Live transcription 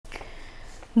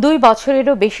2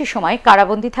 বছরেরও বেশি সময়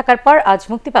কারাবন্দী থাকার পর আজ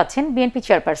মুক্তি পাচ্ছেন বিএনপি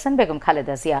চেয়ারপারসন বেগম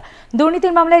খালেদা জিয়া।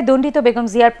 দুর্নীতির মামলায় দণ্ডিত বেগম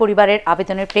জিয়ার পরিবারের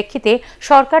আবেদনের প্রেক্ষিতে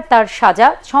সরকার তার সাজা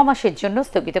 6 মাসের জন্য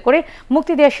স্থগিত করে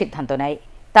মুক্তি দেওয়ার সিদ্ধান্ত নেয়।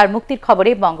 তার মুক্তির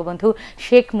খবরে বঙ্গবন্ধু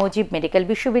শেখ মুজিব মেডিকেল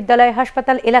বিশ্ববিদ্যালয়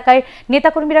হাসপাতাল এলাকায়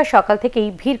নেতাকর্মীরা সকাল থেকেই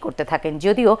ভিড় করতে থাকেন।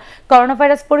 যদিও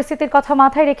করোনাভাইরাস পরিস্থিতির কথা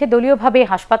মাথায় রেখে দলীয়ভাবে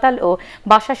হাসপাতাল ও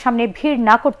বাসার সামনে ভিড়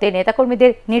না করতে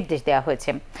নেতাকর্মীদের নির্দেশ দেওয়া হয়েছে।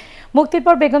 মুক্তির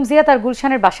পর বেগম জিয়া তার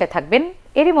গুলশানের বাসায় থাকবেন।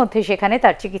 এরই মধ্যে সেখানে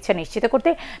তার চিকিৎসা নিশ্চিত করতে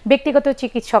ব্যক্তিগত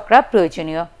চিকিৎসকরা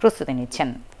প্রয়োজনীয় প্রস্তুতি নিচ্ছেন।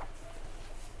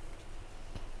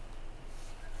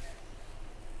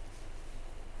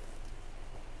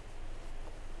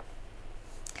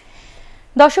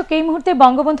 দর্শক, এই মুহূর্তে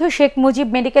বঙ্গবন্ধু শেখ মুজিব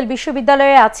মেডিকেল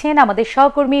বিশ্ববিদ্যালয়ে আছেন আমাদের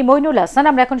সহকর্মী মইনুল হাসান।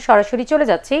 আমরা এখন সরাসরি চলে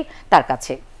যাচ্ছি তার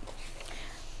কাছে।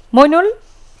 মইনুল,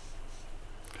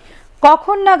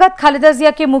 কখন নাগাদ খালেদা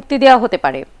জিয়াকে মুক্তি দেওয়া হতে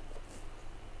পারে?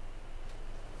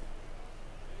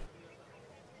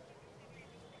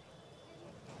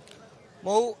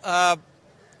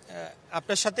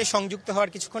 আপনার সাথে সংযুক্ত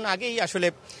হওয়ার কিছুক্ষণ আগেই আসলে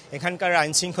এখানকার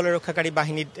আইন শৃঙ্খলা রক্ষাকারী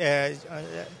বাহিনীর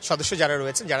সদস্য যারা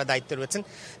রয়েছেন, যারা দায়িত্বে রয়েছেন,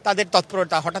 তাদের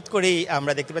তৎপরতা হঠাৎ করেই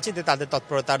আমরা দেখতে পাচ্ছি যে তাদের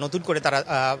তৎপরতা নতুন করে তারা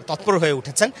তৎপর হয়ে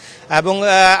উঠেছেন। এবং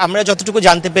আমরা যতটুকু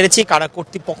জানতে পেরেছি কারা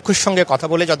কর্তৃপক্ষের সঙ্গে কথা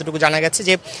বলে যতটুকু জানা গেছে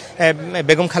যে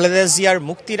বেগম খালেদা জিয়ার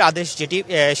মুক্তির আদেশ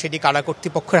সেটি কারা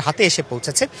কর্তৃপক্ষের হাতে এসে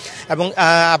পৌঁছেছে। এবং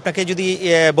আপনাকে যদি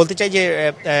বলতে চাই যে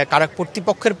কারা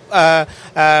কর্তৃপক্ষের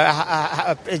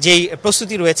যেই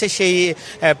প্রস্তুতি রয়েছে সেই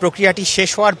প্রক্রিয়াটি শেষ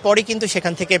হওয়ার পরে কিন্তু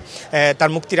সেখান থেকে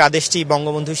তার মুক্তির আদেশটি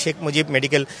বঙ্গবন্ধু শেখ মুজিব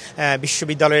মেডিকেল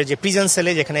বিশ্ববিদ্যালয়ের যে প্রিজন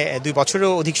সেলে, যেখানে 2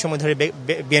 বছরেরও অধিক সময় ধরে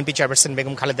বিএনপি চেয়ারপারসন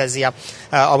বেগম খালেদা জিয়া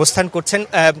অবস্থান করছেন,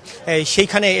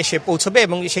 সেইখানে এসে পৌঁছবে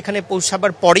এবং সেখানে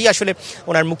পৌঁছাবার পরেই আসলে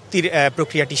ওনার মুক্তির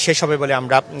প্রক্রিয়াটি শেষ হবে বলে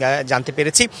আমরা জানতে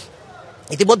পেরেছি।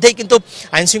 ইতিমধ্যেই কিন্তু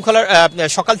আইন শৃঙ্খলার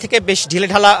সকাল থেকে বেশ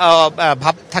ঢিলেঢালা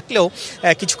ভাব থাকলেও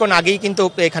কিছুক্ষণ আগেই কিন্তু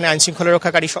এখানে আইন শৃঙ্খলা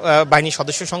রক্ষাকারী বাহিনীর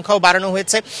সদস্য সংখ্যাও বাড়ানো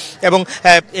হয়েছে এবং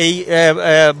এই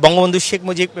বঙ্গবন্ধু শেখ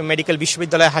মুজিব মেডিকেল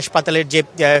বিশ্ববিদ্যালয় হাসপাতালের যে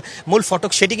মূল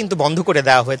ফটক সেটি কিন্তু বন্ধ করে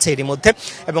দেওয়া হয়েছে এরই মধ্যে।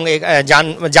 এবং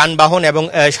যানবাহন এবং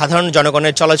সাধারণ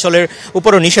জনগণের চলাচলের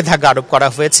উপরও নিষেধাজ্ঞা আরোপ করা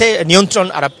হয়েছে, নিয়ন্ত্রণ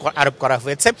আরোপ করা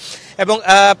হয়েছে। এবং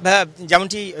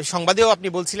যেমনটি সংবাদেও আপনি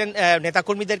বলছিলেন,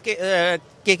 নেতাকর্মীদেরকে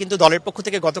কিন্তু দলের পক্ষ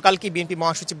থেকে গতকালকে বিএনপি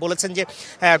মহাসচিব বলেছেন যে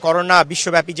করোনা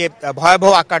বিশ্বব্যাপী যে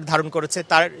ভয়াবহ আকার ধারণ করেছে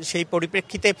তার সেই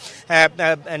পরিপ্রেক্ষিতে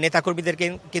নেতাকর্মীদেরকে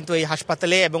কিন্তু এই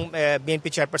হাসপাতালে এবং বিএনপি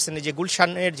চেয়ারপারসনের যে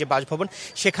গুলশানের যে বাসভবন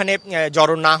সেখানে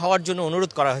জড়ো না হওয়ার জন্য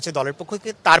অনুরোধ করা হয়েছে দলের পক্ষ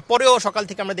থেকে। তারপরেও সকাল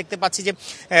থেকে আমরা দেখতে পাচ্ছি যে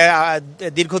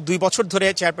দীর্ঘ 2 বছর ধরে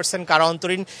চেয়ারপারসন কারা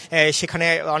অন্তরীণ, সেখানে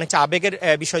অনেকটা আবেগের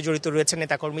বিষয় জড়িত রয়েছে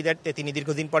নেতাকর্মীদের। তিনি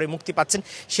দীর্ঘদিন পরে মুক্তি পাচ্ছেন,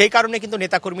 সেই কারণে কিন্তু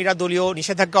নেতাকর্মীরা দলীয়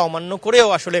নিষেধাজ্ঞা অমান্য করেও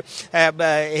আসলে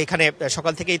এখানে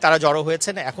সকাল থেকেই তারা জড়ো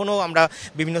হয়েছেন। এখনও আমরা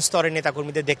বিভিন্ন স্তরের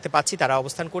নেতাকর্মীদের দেখতে পাচ্ছি তারা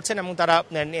অবস্থান করছেন এবং তারা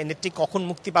নেত্রী কখন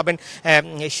মুক্তি পাবেন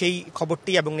সেই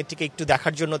খবরটি এবং নেত্রীকে একটু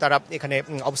দেখার জন্য তারা এখানে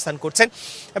অবস্থান করছেন।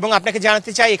 এবং আপনাকে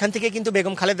জানাতে চাই, এখান থেকে কিন্তু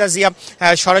বেগম খালেদা জিয়া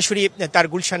সরাসরি তার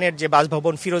গুলশানের যে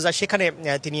বাসভবন ফিরোজা সেখানে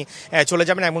তিনি চলে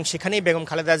যাবেন এবং সেখানেই বেগম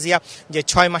খালেদা জিয়া যে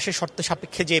 6 মাসের শর্ত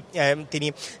সাপেক্ষে যে তিনি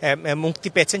মুক্তি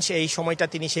পেয়েছেন সেই সময়টা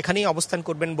তিনি সেখানেই অবস্থান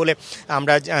করবেন বলে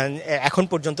আমরা এখন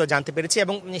পর্যন্ত জানতে পেরেছি।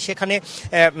 এবং সেখানে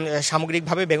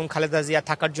সামগ্রিকভাবে বেগম খালেদা জিয়া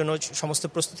থাকার জন্য সমস্ত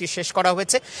প্রস্তুতি শেষ করা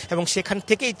হয়েছে এবং সেখান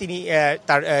থেকেই তিনি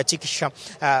তার চিকিৎসা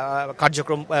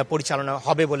কার্যক্রম পরিচালনা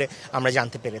হবে বলে আমরা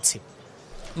জানতে পেরেছি।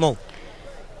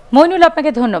 মইনুল,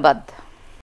 আপনাকে ধন্যবাদ।